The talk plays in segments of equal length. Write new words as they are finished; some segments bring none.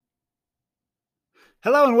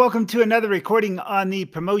Hello and welcome to another recording on the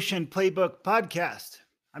Promotion Playbook podcast.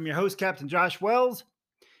 I'm your host, Captain Josh Wells,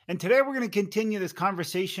 and today we're going to continue this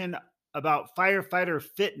conversation about firefighter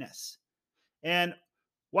fitness and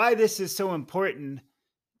why this is so important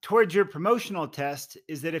towards your promotional test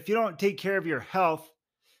is that if you don't take care of your health,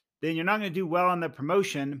 then you're not going to do well on the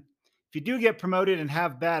promotion. If you do get promoted and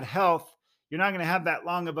have bad health, you're not going to have that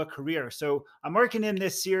long of a career. So I'm working in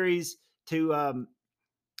this series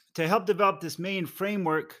to help develop this main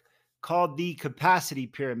framework called the capacity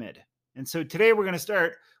pyramid. And so today we're going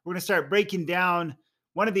to start breaking down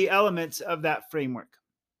one of the elements of that framework.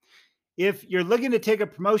 If you're looking to take a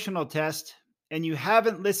promotional test and you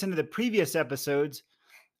haven't listened to the previous episodes,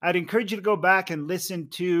 I'd encourage you to go back and listen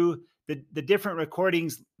to the different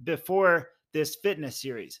recordings before this fitness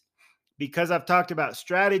series because I've talked about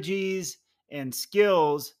strategies and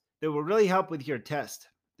skills that will really help with your test.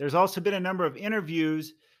 There's also been a number of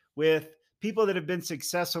interviews with people that have been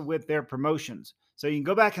successful with their promotions. So you can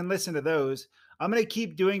go back and listen to those. I'm going to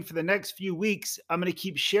keep doing for the next few weeks. I'm going to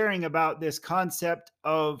keep sharing about this concept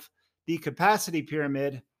of the capacity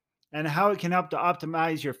pyramid and how it can help to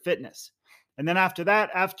optimize your fitness. And then after that,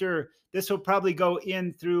 after this will probably go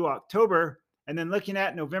in through October. And then looking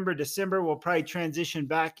at November, December, we'll probably transition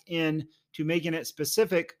back in to making it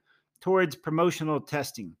specific towards promotional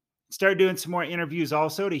testing. Start doing some more interviews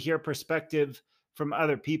also to hear perspective from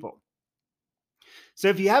other people. So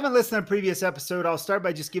if you haven't listened to a previous episode, I'll start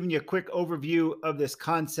by just giving you a quick overview of this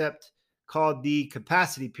concept called the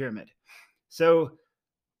capacity pyramid. So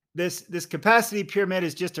this capacity pyramid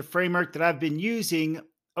is just a framework that I've been using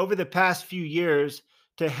over the past few years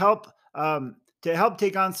to help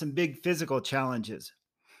take on some big physical challenges.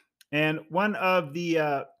 And one of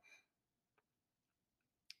the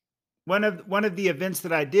events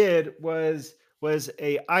that I did was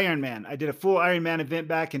a Ironman. I did a full Ironman event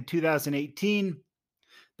back in 2018.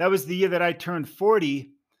 That was the year that I turned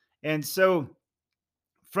 40, and so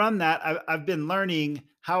from that, I've been learning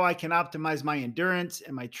how I can optimize my endurance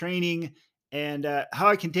and my training, and how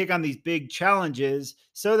I can take on these big challenges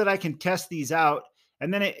so that I can test these out.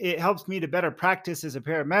 And then it helps me to better practice as a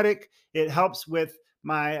paramedic. It helps with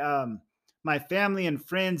my family and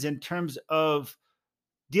friends in terms of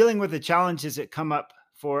dealing with the challenges that come up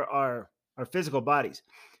for our physical bodies.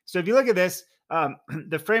 So if you look at this,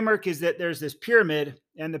 the framework is that there's this pyramid,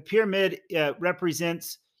 and the pyramid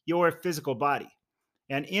represents your physical body.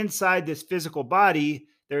 And inside this physical body,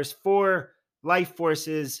 there's four life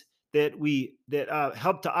forces that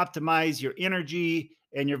help to optimize your energy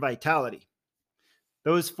and your vitality.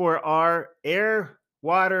 Those four are air,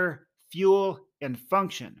 water, fuel, and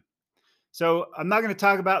function. So I'm not going to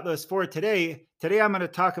talk about those four today. Today, I'm going to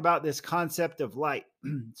talk about this concept of light.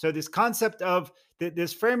 So this concept of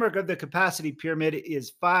this framework of the capacity pyramid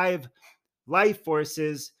is 5 life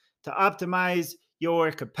forces to optimize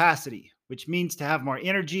your capacity, which means to have more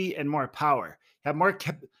energy and more power, have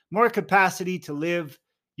more capacity to live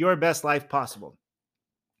your best life possible.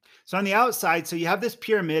 So on the outside, so you have this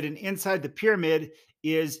pyramid, and inside the pyramid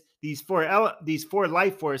is these four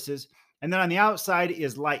life forces, and then on the outside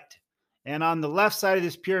is light. And on the left side of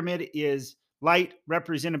this pyramid is light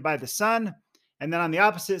represented by the sun. And then on the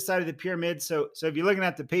opposite side of the pyramid, so if you're looking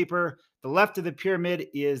at the paper, the left of the pyramid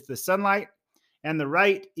is the sunlight, and the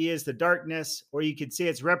right is the darkness, or you could say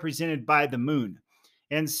it's represented by the moon.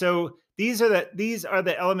 And so these are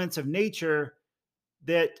the elements of nature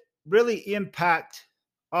that really impact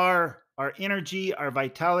our energy, our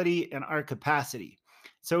vitality, and our capacity.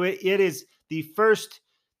 So it is the first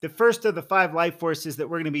of the 5 life forces that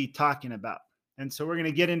we're going to be talking about. And so we're going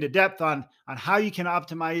to get into depth on how you can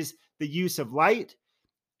optimize the use of light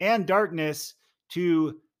and darkness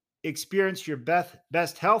to experience your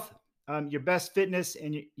best health, your best fitness,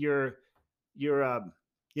 and your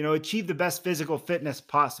achieve the best physical fitness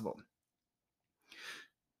possible.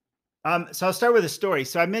 So I'll start with a story.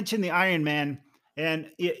 So I mentioned the Ironman, and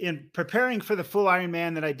in preparing for the full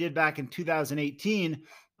Ironman that I did back in 2018,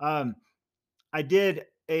 I did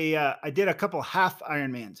a couple half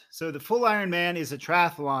Ironmans. So the full Ironman is a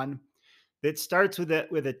triathlon that starts with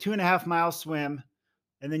a 2.5 mile swim,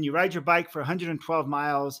 and then you ride your bike for 112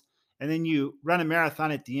 miles, and then you run a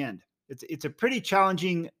marathon at the end. It's a pretty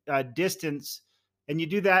challenging distance, and you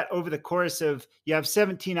do that over the course of, you have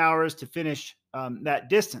 17 hours to finish that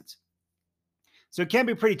distance. So it can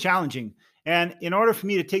be pretty challenging. And in order for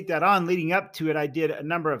me to take that on leading up to it, I did a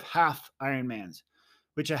number of half Ironmans,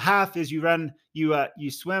 which a half is you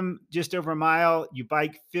swim just over a mile, you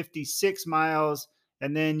bike 56 miles,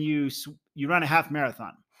 and then you run a half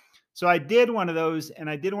marathon. So I did one of those, and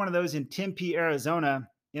I did one of those in Tempe, Arizona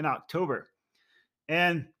in October.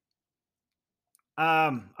 And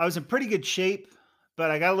I was in pretty good shape,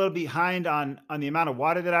 but I got a little behind on the amount of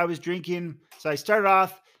water that I was drinking. So I started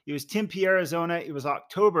off. It was Tempe, Arizona. It was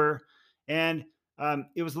October, and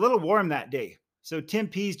it was a little warm that day. So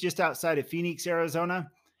Tempe is just outside of Phoenix, Arizona,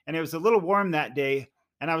 and it was a little warm that day.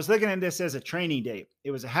 And I was looking at this as a training day.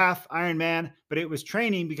 It was a half Ironman, but it was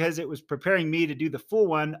training because it was preparing me to do the full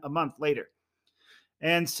one a month later.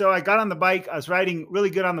 And so I got on the bike. I was riding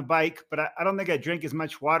really good on the bike, but I don't think I drank as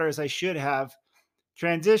much water as I should have.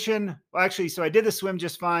 Transition. Well, actually, so I did the swim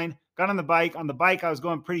just fine. Got on the bike. On the bike, I was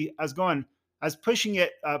pushing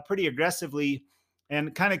it pretty aggressively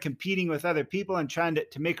and kind of competing with other people and trying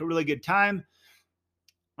to make a really good time.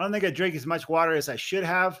 I don't think I drank as much water as I should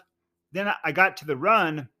have. Then I got to the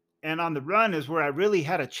run, and on the run is where I really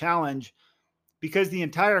had a challenge because the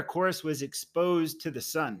entire course was exposed to the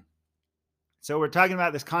sun. So we're talking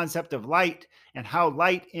about this concept of light and how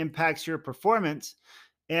light impacts your performance.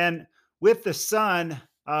 And with the sun,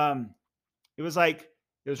 it was like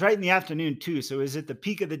it was right in the afternoon too. So it was at the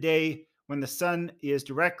peak of the day when the sun is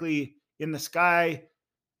directly in the sky.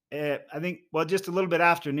 I think well, just a little bit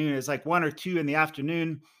afternoon. It's like 1 or 2 in the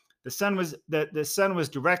afternoon. The sun was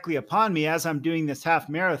directly upon me as I'm doing this half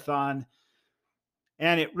marathon,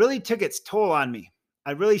 and it really took its toll on me.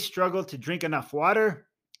 I really struggled to drink enough water,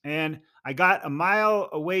 and I got a mile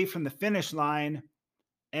away from the finish line,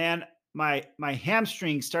 and my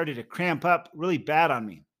hamstring started to cramp up really bad on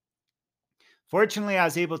me. Fortunately, I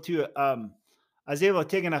was able to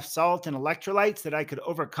take enough salt and electrolytes that I could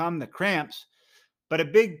overcome the cramps.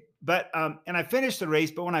 And I finished the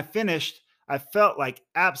race. But when I finished, I felt like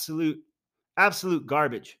absolute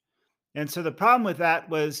garbage. And so the problem with that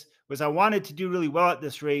was I wanted to do really well at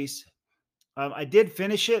this race. I did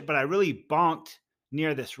finish it, but I really bonked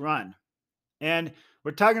near this run. And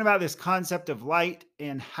we're talking about this concept of light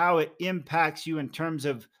and how it impacts you in terms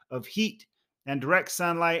of heat and direct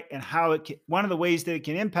sunlight, and how one of the ways that it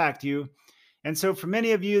can impact you. And so for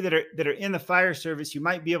many of you that are in the fire service, you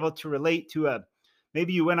might be able to relate to a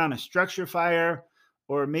maybe you went on a structure fire,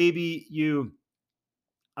 or maybe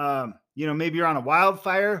maybe you're on a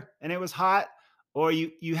wildfire and it was hot, or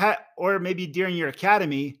you had, or maybe during your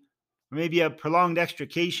academy, or maybe a prolonged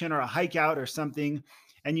extrication or a hike out or something,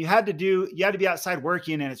 and you had to be outside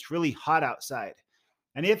working and it's really hot outside.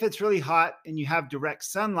 And if it's really hot and you have direct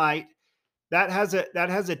sunlight, that has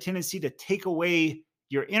a tendency to take away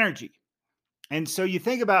your energy. And so you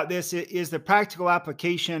think about this is the practical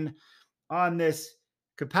application on this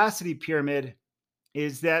capacity pyramid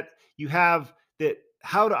is that you have that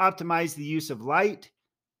how to optimize the use of light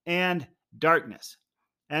and darkness.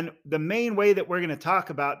 And the main way that we're going to talk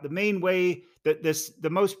about, the main way that the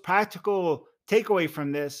most practical takeaway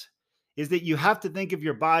from this is that you have to think of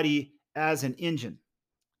your body as an engine.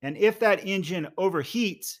 And if that engine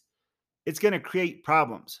overheats, it's going to create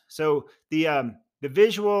problems. So the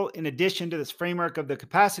visual, in addition to this framework of the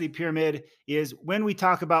capacity pyramid, is when we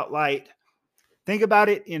talk about light, think about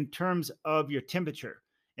it in terms of your temperature,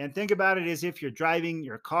 and think about it as if you're driving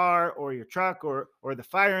your car or your truck or the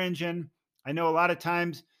fire engine. I know a lot of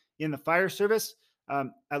times in the fire service,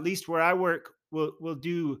 at least where I work, we'll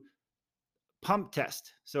do pump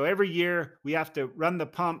test. So every year we have to run the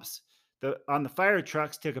pumps on the fire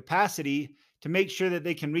trucks to capacity to make sure that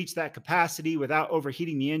they can reach that capacity without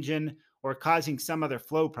overheating the engine or causing some other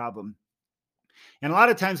flow problem. And a lot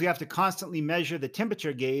of times we have to constantly measure the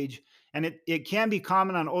temperature gauge, and it can be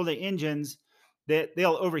common on older engines that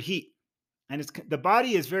they'll overheat. And the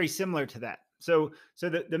body is very similar to that. So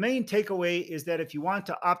the main takeaway is that if you want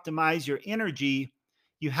to optimize your energy,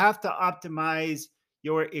 you have to optimize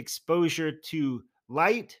your exposure to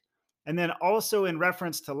light. And then also in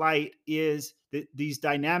reference to light is these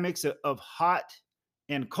dynamics of hot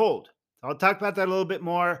and cold. I'll talk about that a little bit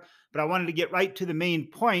more, but I wanted to get right to the main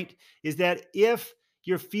point is that if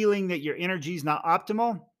you're feeling that your energy is not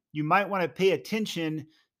optimal, you might want to pay attention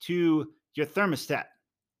to your thermostat.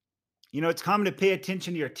 It's common to pay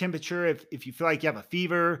attention to your temperature if you feel like you have a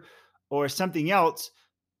fever or something else,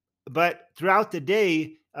 but throughout the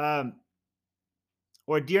day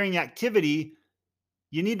or during activity,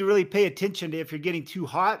 you need to really pay attention to if you're getting too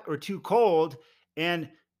hot or too cold, and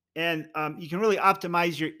you can really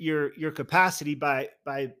optimize your capacity by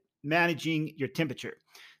managing your temperature.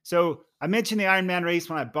 So I mentioned the Ironman race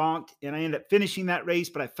when I bonked, and I ended up finishing that race,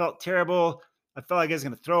 but I felt terrible. I felt like I was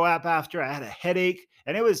going to throw up after. I had a headache,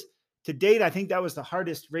 and it was to date. I think that was the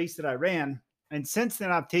hardest race that I ran. And since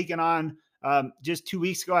then, I've taken on just 2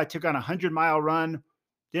 weeks ago. I took on a 100-mile run.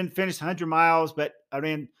 Didn't finish 100 miles, but I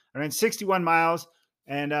ran 61 miles.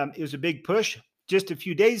 And it was a big push. Just a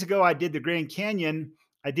few days ago, I did the Grand Canyon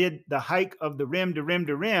I did the hike of the rim to rim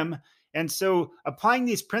to rim. And so applying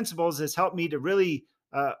these principles has helped me to really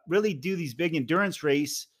do these big endurance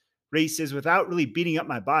races without really beating up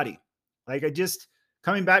my body. Like I just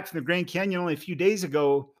coming back from the Grand Canyon only a few days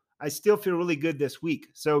ago, I still feel really good this week.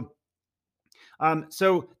 So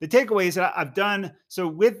the takeaways that I've done, so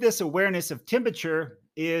with this awareness of temperature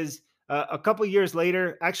is a couple years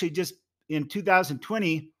later, actually just in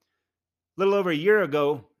 2020, a little over a year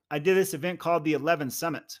ago, I did this event called the 11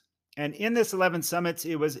 Summits. And in this 11 Summits,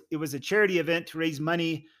 it was a charity event to raise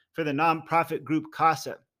money for the nonprofit group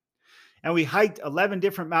CASA. And we hiked 11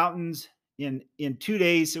 different mountains in 2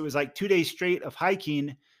 days. It was like 2 days straight of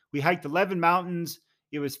hiking. We hiked 11 mountains.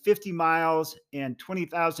 It was 50 miles and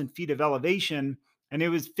 20,000 feet of elevation. And it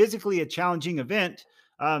was physically a challenging event.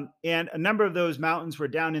 And a number of those mountains were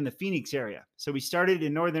down in the Phoenix area. So we started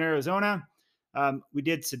in northern Arizona. We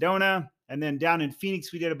did Sedona. And then down in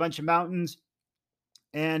Phoenix, we did a bunch of mountains.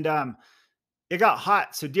 And it got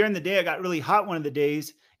hot. So during the day, it got really hot one of the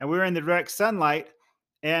days. And we were in the direct sunlight.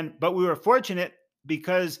 But we were fortunate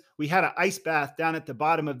because we had an ice bath down at the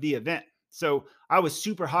bottom of the event. So I was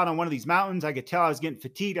super hot on one of these mountains. I could tell I was getting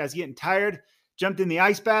fatigued. I was getting tired. Jumped in the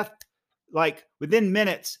ice bath. Like within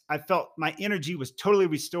minutes, I felt my energy was totally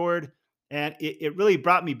restored. And it really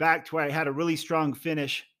brought me back to where I had a really strong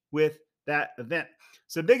finish with that event.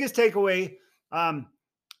 So the biggest takeaway,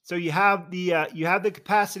 so you have the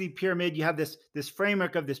capacity pyramid. You have this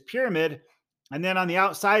framework of this pyramid. And then on the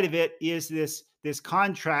outside of it is this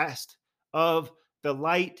contrast of the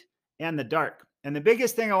light and the dark. And the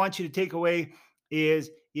biggest thing I want you to take away is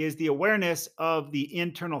the awareness of the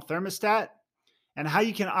internal thermostat and how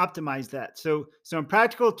you can optimize that. So in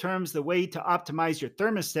practical terms, the way to optimize your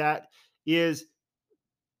thermostat is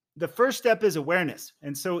the first step is awareness.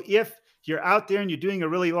 And so if you're out there and you're doing a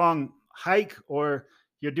really long hike, or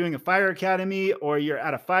you're doing a fire academy, or you're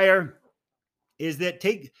at a fire, is that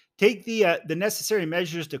take the necessary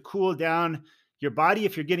measures to cool down your body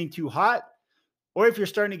if you're getting too hot, or if you're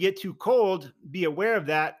starting to get too cold. Be aware of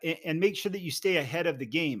that and make sure that you stay ahead of the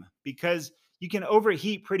game, because you can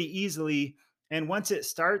overheat pretty easily. And once it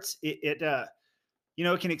starts, it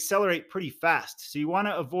can accelerate pretty fast. So you want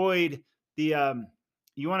to avoid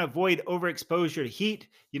overexposure to heat.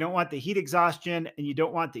 You don't want the heat exhaustion, and you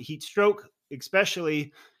don't want the heat stroke,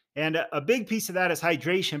 especially. And a big piece of that is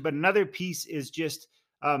hydration, but another piece is just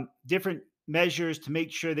different measures to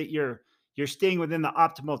make sure that you're staying within the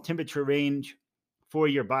optimal temperature range for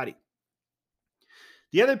your body.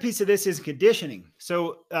 The other piece of this is conditioning.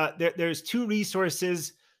 So there's two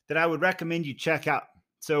resources that I would recommend you check out.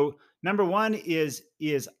 So number one is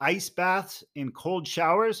ice baths and cold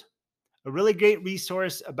showers. A really great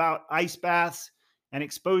resource about ice baths and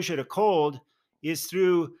exposure to cold is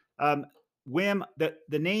through Wim.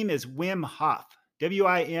 The name is Wim Hof,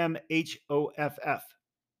 Wimhoff.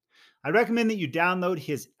 I recommend that you download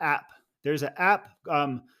his app. There's an app,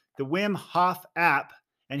 the Wim Hof app,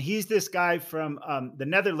 and he's this guy from the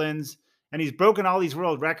Netherlands, and he's broken all these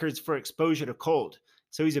world records for exposure to cold.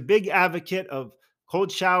 So he's a big advocate of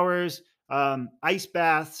cold showers, ice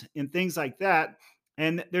baths, and things like that.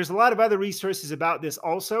 And there's a lot of other resources about this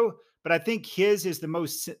also, but I think his is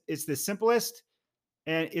it's the simplest,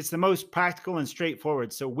 and it's the most practical and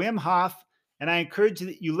straightforward. So Wim Hof, and I encourage you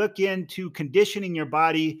that you look into conditioning your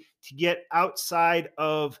body to get outside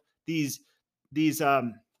of these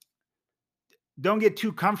don't get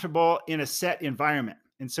too comfortable in a set environment.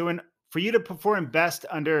 And so for you to perform best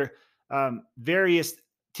under various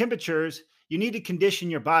temperatures, you need to condition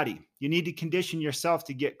your body. You need to condition yourself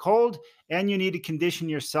to get cold, and you need to condition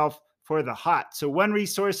yourself for the hot. So one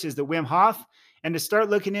resource is the Wim Hof, and to start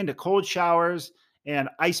looking into cold showers and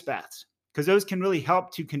ice baths, because those can really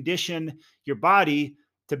help to condition your body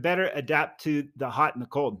to better adapt to the hot and the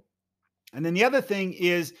cold. And then the other thing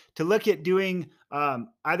is to look at doing buying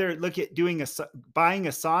a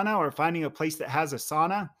sauna, or finding a place that has a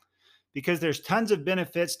sauna, because there's tons of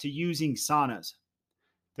benefits to using saunas.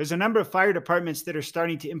 There's a number of fire departments that are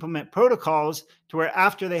starting to implement protocols to where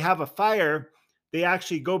after they have a fire, they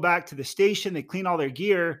actually go back to the station, they clean all their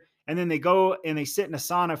gear, and then they go and they sit in a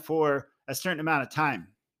sauna for a certain amount of time.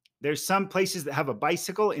 There's some places that have a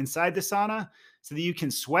bicycle inside the sauna so that you can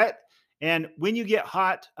sweat. And when you get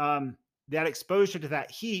hot, that exposure to that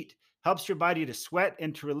heat helps your body to sweat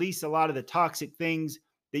and to release a lot of the toxic things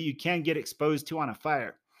that you can get exposed to on a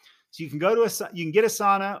fire. So you can get a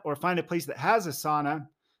sauna, or find a place that has a sauna.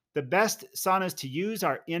 The best saunas to use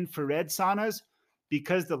are infrared saunas,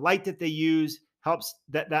 because the light that they use helps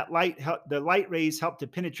the light rays help to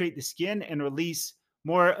penetrate the skin and release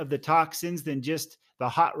more of the toxins than just the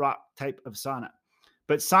hot rock type of sauna.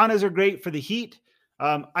 But saunas are great for the heat.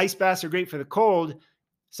 Ice baths are great for the cold.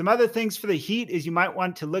 Some other things for the heat is you might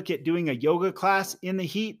want to look at doing a yoga class in the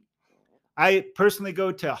heat. I personally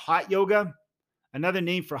go to hot yoga. Another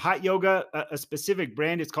name for hot yoga, a specific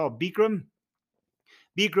brand, it's called Bikram.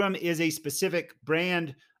 Bikram is a specific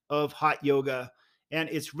brand of hot yoga, and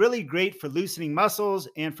it's really great for loosening muscles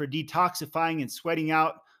and for detoxifying and sweating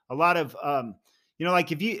out a lot of,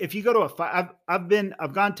 like if you go to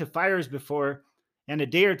I've gone to fires before, and a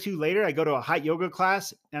day or two later, I go to a hot yoga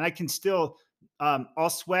class, and I can still, I'll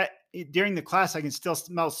sweat during the class. I can still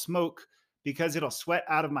smell smoke because it'll sweat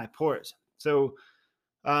out of my pores. So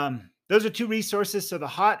those are two resources. So the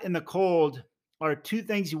hot and the cold are two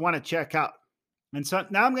things you want to check out. And so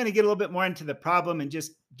now I'm going to get a little bit more into the problem and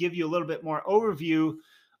just give you a little bit more overview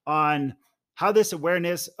on how this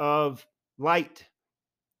awareness of light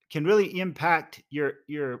can really impact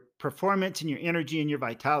your performance and your energy and your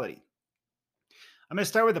vitality. I'm going to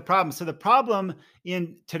start with the problem. So the problem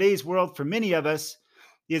in today's world for many of us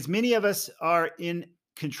is many of us are in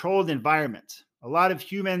controlled environments. A lot of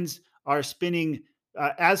humans are spending,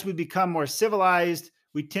 as we become more civilized,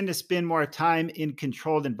 we tend to spend more time in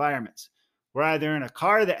controlled environments. We're either in a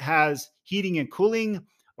car that has heating and cooling,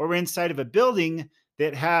 or we're inside of a building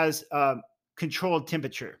that has controlled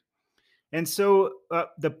temperature. And so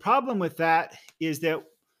the problem with that is that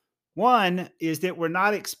one is that we're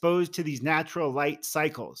not exposed to these natural light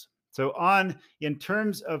cycles. So in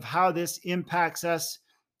terms of how this impacts us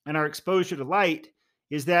and our exposure to light,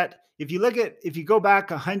 is that if you go back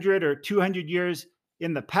 100 or 200 years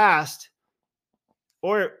in the past,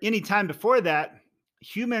 or any time before that,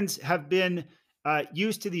 humans have been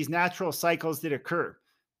used to these natural cycles that occur.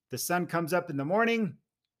 The sun comes up in the morning.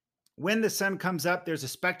 When the sun comes up, there's a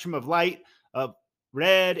spectrum of light of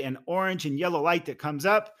red and orange and yellow light that comes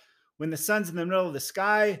up. When the sun's in the middle of the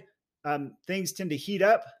sky, things tend to heat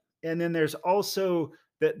up. And then there's also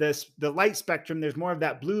the light spectrum. There's more of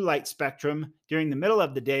that blue light spectrum during the middle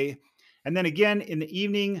of the day. And then again, in the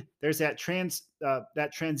evening, there's that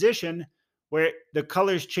transition where the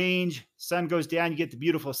colors change. Sun goes down, you get the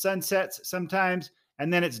beautiful sunsets sometimes,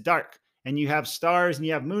 and then it's dark and you have stars and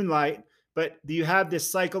you have moonlight. But you have this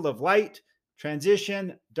cycle of light,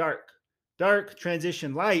 transition, dark, dark,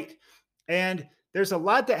 transition, light. And there's a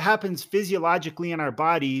lot that happens physiologically in our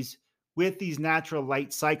bodies with these natural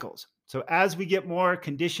light cycles. So as we get more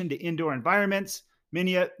conditioned to indoor environments,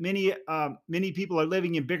 many people are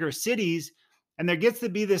living in bigger cities, and there gets to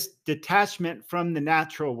be this detachment from the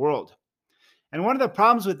natural world. And one of the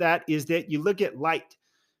problems with that is that you look at light.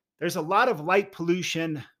 There's a lot of light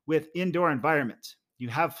pollution with indoor environments. You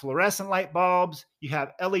have fluorescent light bulbs, you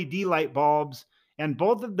have LED light bulbs, and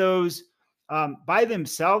both of those by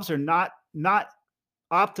themselves are not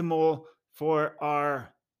optimal for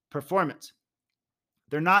our performance.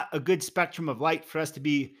 They're not a good spectrum of light for us to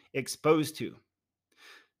be exposed to.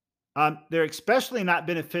 They're especially not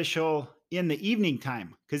beneficial in the evening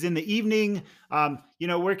time, because in the evening,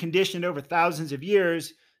 we're conditioned over thousands of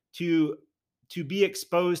years to be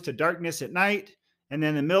exposed to darkness at night, and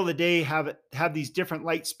then in the middle of the day have these different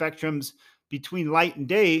light spectrums between light and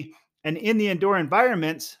day. And in the indoor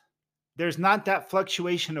environments, there's not that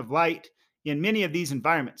fluctuation of light in many of these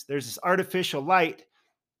environments. There's this artificial light.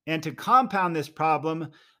 And to compound this problem,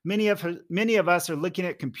 many of us are looking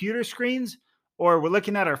at computer screens, or we're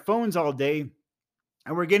looking at our phones all day,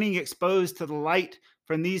 and we're getting exposed to the light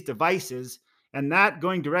from these devices. And that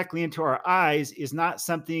going directly into our eyes is not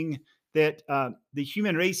something that the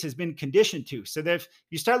human race has been conditioned to. So that if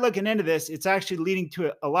you start looking into this, it's actually leading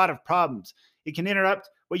to a lot of problems. It can interrupt.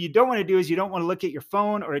 What you don't want to do is you don't want to look at your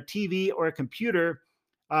phone or a TV or a computer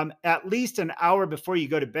at least an hour before you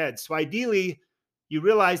go to bed. So ideally, you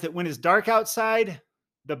realize that when it's dark outside,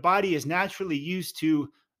 the body is naturally used to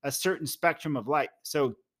a certain spectrum of light.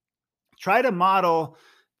 So try to model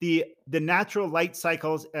the natural light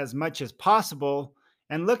cycles as much as possible,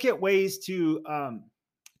 and look at ways to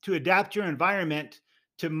adapt your environment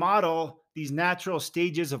to model these natural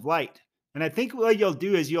stages of light. And I think what you'll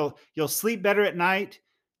do is you'll sleep better at night.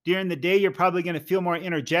 During the day, you're probably going to feel more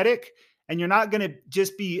energetic, and you're not going to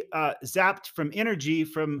just be zapped from energy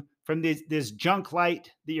from this junk light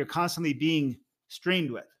that you're constantly being streamed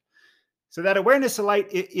with. So that awareness of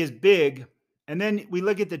light is big. And then we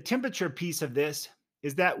look at the temperature piece of this,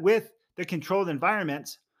 is that with the controlled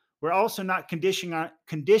environments, we're also not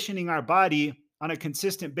conditioning our body on a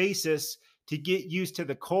consistent basis to get used to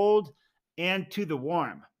the cold and to the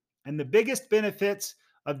warm. And the biggest benefits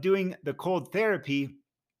of doing the cold therapy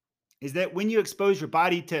is that when you expose your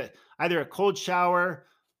body to either a cold shower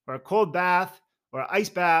or a cold bath or an ice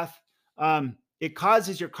bath, it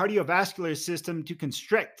causes your cardiovascular system to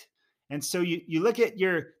constrict. And so you look at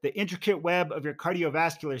the intricate web of your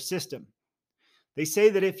cardiovascular system. They say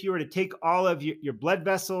that if you were to take all of your blood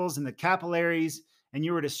vessels and the capillaries and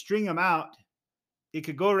you were to string them out, it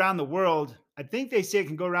could go around the world. I think they say it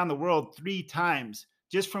can go around the world 3 times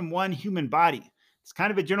just from one human body. It's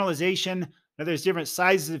kind of a generalization. Now, there's different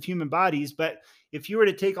sizes of human bodies, but if you were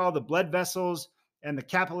to take all the blood vessels and the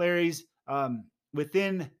capillaries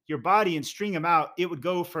within your body and string them out, it would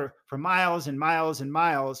go for miles and miles and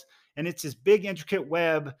miles. And it's this big, intricate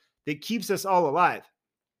web that keeps us all alive.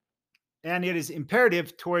 And it is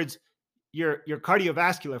imperative towards your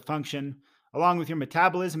cardiovascular function along with your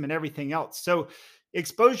metabolism and everything else. So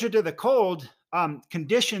exposure to the cold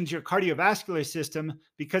conditions your cardiovascular system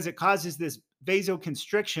because it causes this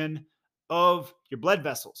vasoconstriction of your blood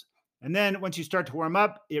vessels. And then once you start to warm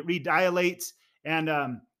up, it redilates. And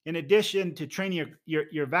in addition to training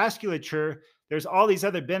your vasculature, there's all these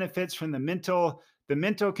other benefits from the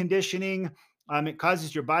mental conditioning. It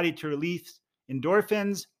causes your body to release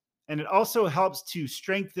endorphins, and it also helps to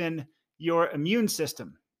strengthen your immune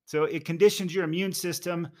system. So it conditions your immune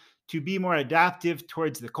system to be more adaptive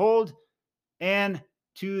towards the cold and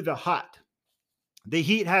to the hot. The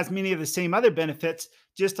heat has many of the same other benefits,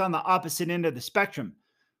 just on the opposite end of the spectrum.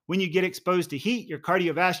 When you get exposed to heat, your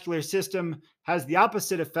cardiovascular system has the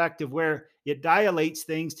opposite effect of where it dilates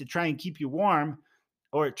things to try and keep you warm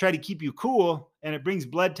or try to keep you cool, and it brings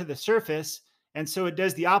blood to the surface. And so it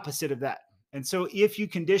does the opposite of that. And so if you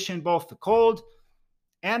condition both the cold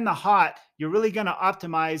and the hot, you're really going to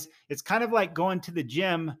optimize. It's kind of like going to the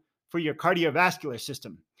gym for your cardiovascular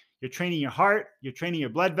system. You're training your heart, you're training your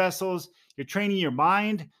blood vessels, you're training your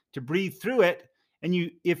mind to breathe through it.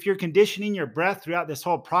 And if you're conditioning your breath throughout this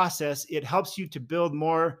whole process, it helps you to build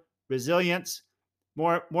more resilience,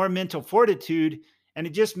 more mental fortitude, and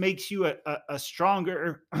it just makes you a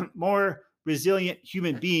stronger, more resilient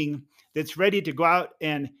human being that's ready to go out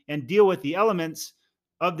and deal with the elements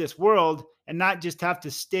of this world and not just have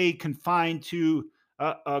to stay confined to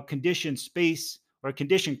a conditioned space or a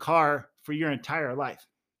conditioned car for your entire life.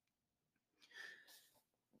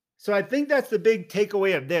 So I think that's the big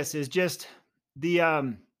takeaway of this is just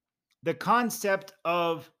the concept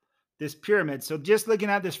of this pyramid. So just looking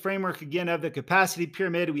at this framework again of the capacity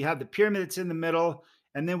pyramid, we have the pyramid that's in the middle,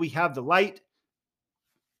 and then we have the light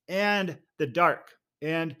and the dark.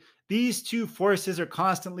 And these two forces are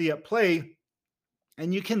constantly at play.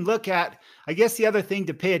 And you can look at, I guess the other thing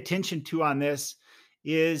to pay attention to on this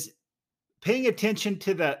is paying attention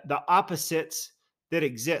to the opposites that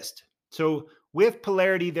exist. So with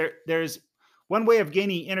polarity, there's one way of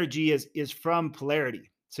gaining energy is from polarity.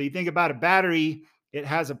 So you think about a battery, it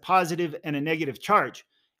has a positive and a negative charge.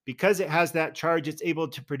 Because it has that charge, it's able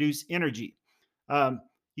to produce energy.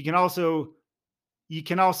 You can also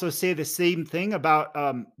say the same thing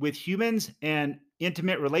about with humans and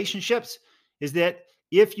intimate relationships. Is that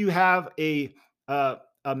if you have a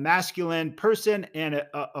masculine person and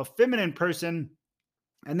a feminine person,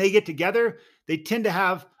 and they get together, they tend to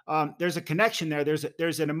have there's a connection there.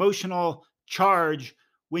 There's an emotional charge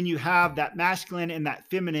when you have that masculine and that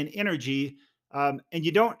feminine energy, and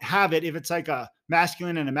you don't have it if it's like a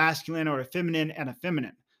masculine and a masculine or a feminine and a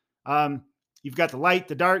feminine. You've got the light,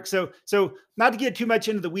 the dark. So not to get too much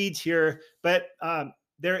into the weeds here, but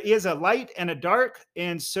there is a light and a dark,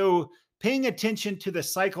 and so paying attention to the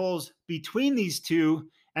cycles between these two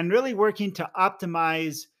and really working to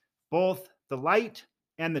optimize both the light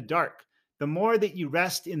and the dark. The more that you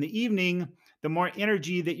rest in the evening, the more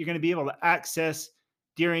energy that you're going to be able to access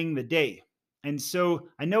during the day. And so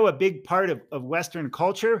I know a big part of Western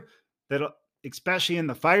culture, that especially in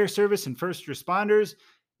the fire service and first responders,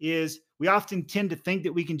 is we often tend to think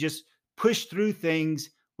that we can just push through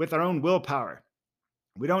things with our own willpower.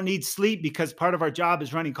 We don't need sleep because part of our job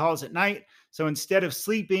is running calls at night. So instead of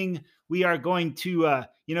sleeping, we are going to,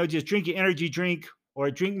 just drink an energy drink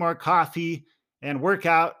or drink more coffee and work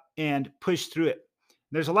out and push through it.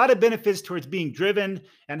 There's a lot of benefits towards being driven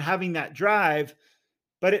and having that drive,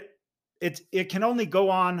 but it can only go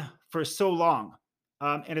on for so long.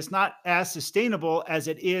 And it's not as sustainable as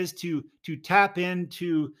it is to tap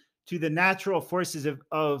into the natural forces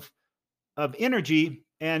of energy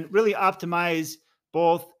and really optimize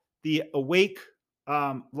both the awake,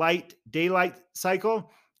 light, daylight cycle.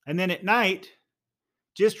 And then at night,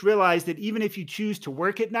 just realize that even if you choose to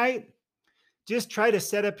work at night, just try to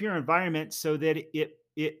set up your environment so that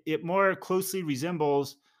it more closely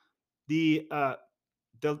resembles the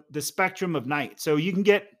spectrum of night. So you can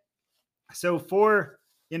get,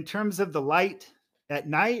 in terms of the light at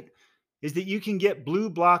night, is that you can get blue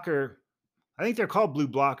blocker, I think they're called blue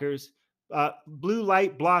blockers, blue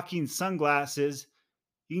light blocking sunglasses.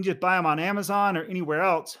 You can just buy them on Amazon or anywhere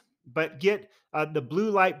else, but get the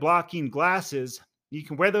blue light blocking glasses. You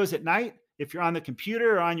can wear those at night if you're on the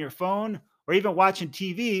computer or on your phone or even watching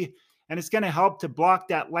TV, and it's going to help to block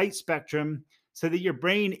that light spectrum so that your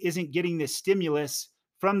brain isn't getting this stimulus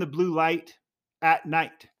from the blue light at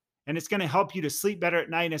night. And it's going to help you to sleep better at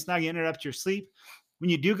night. And it's not going to interrupt your sleep. When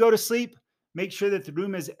you do go to sleep, make sure that the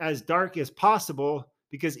room is as dark as possible,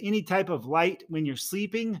 because any type of light when you're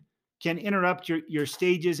sleeping can interrupt your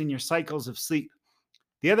stages and your cycles of sleep.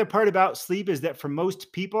 The other part about sleep is that for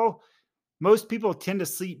most people tend to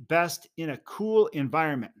sleep best in a cool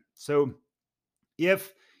environment. So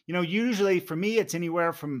if, usually for me, it's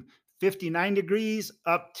anywhere from 59 degrees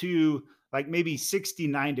up to like maybe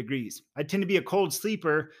 69 degrees. I tend to be a cold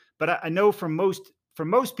sleeper, but I know for most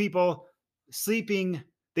people,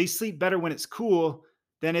 they sleep better when it's cool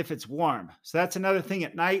than if it's warm. So that's another thing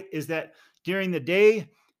at night, is that during the day,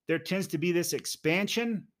 there tends to be this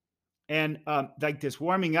expansion and like this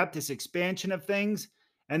warming up, this expansion of things.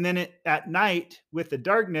 And then at night, with the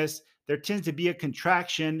darkness, there tends to be a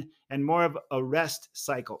contraction and more of a rest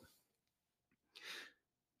cycle.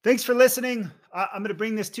 Thanks for listening. I'm going to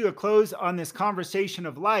bring this to a close on this conversation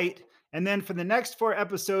of light. And then for the next 4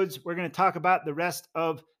 episodes, we're going to talk about the rest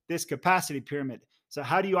of this capacity pyramid. So,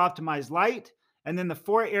 how do you optimize light? And then the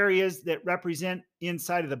 4 areas that represent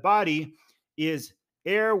inside of the body is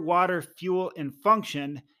air, water, fuel, and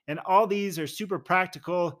function. And all these are super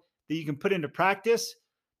practical that you can put into practice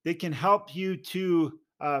that can help you to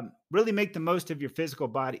really make the most of your physical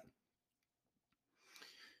body.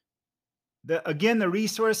 Again, the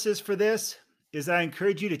resources for this is I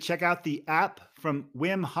encourage you to check out the app from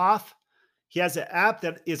Wim Hof. He has an app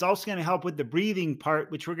that is also going to help with the breathing part,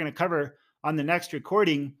 which we're going to cover on the next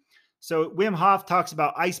recording. So Wim Hof talks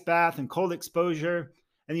about ice bath and cold exposure.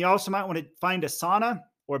 And you also might want to find a sauna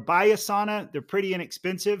or buy a sauna. They're pretty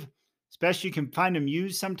inexpensive, especially you can find them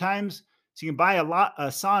used sometimes. So you can buy a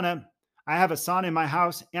sauna. I have a sauna in my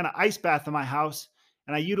house and an ice bath in my house,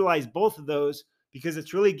 and I utilize both of those because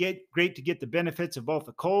it's really great to get the benefits of both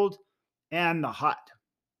the cold and the hot.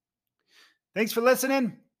 Thanks for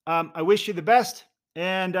listening. I wish you the best.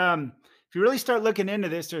 And if you really start looking into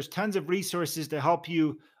this, there's tons of resources to help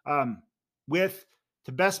you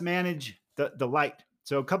to best manage the light.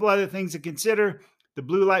 So a couple other things to consider: the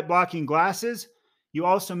blue light blocking glasses. You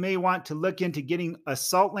also may want to look into getting a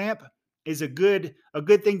salt lamp. Is a good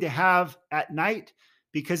thing to have at night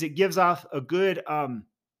because it gives off a good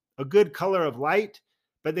color of light.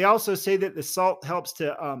 But they also say that the salt helps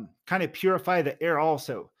to kind of purify the air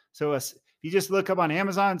also. So if you just look up on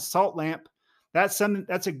Amazon, salt lamp, that's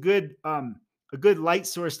a good light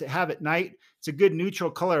source to have at night. It's a good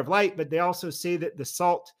neutral color of light, but they also say that the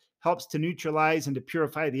salt helps to neutralize and to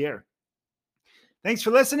purify the air. Thanks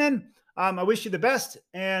for listening. I wish you the best,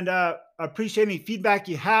 and appreciate any feedback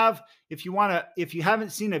you have. If you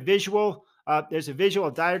haven't seen a visual, there's a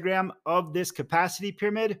visual diagram of this capacity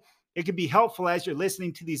pyramid. It could be helpful as you're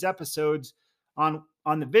listening to these episodes on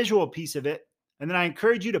the visual piece of it. And then I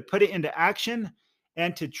encourage you to put it into action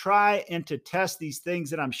and to try and to test these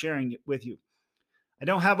things that I'm sharing with you. I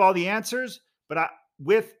don't have all the answers, but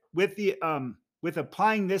with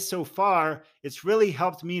applying this so far, it's really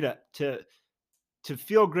helped me to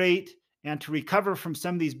feel great and to recover from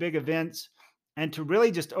some of these big events, and to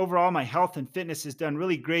really just overall my health and fitness has done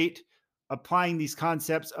really great applying these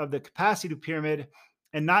concepts of the capacity pyramid.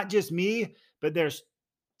 And not just me, but there's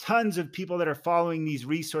tons of people that are following these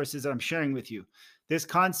resources that I'm sharing with you. This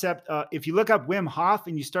concept, if you look up Wim Hof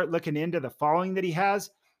and you start looking into the following that he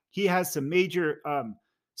has some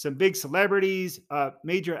some big celebrities,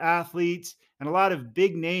 major athletes, and a lot of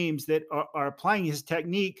big names that are applying his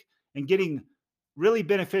technique and getting really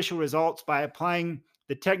beneficial results by applying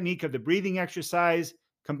the technique of the breathing exercise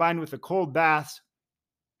combined with the cold baths.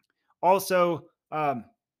 Also, so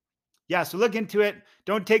look into it.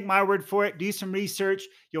 Don't take my word for it. Do some research.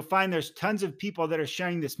 You'll find there's tons of people that are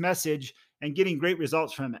sharing this message and getting great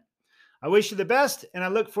results from it. I wish you the best, and I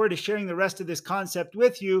look forward to sharing the rest of this concept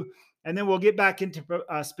with you. And then we'll get back into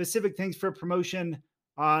specific things for promotion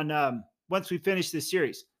on once we finish this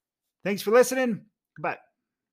series. Thanks for listening. Goodbye.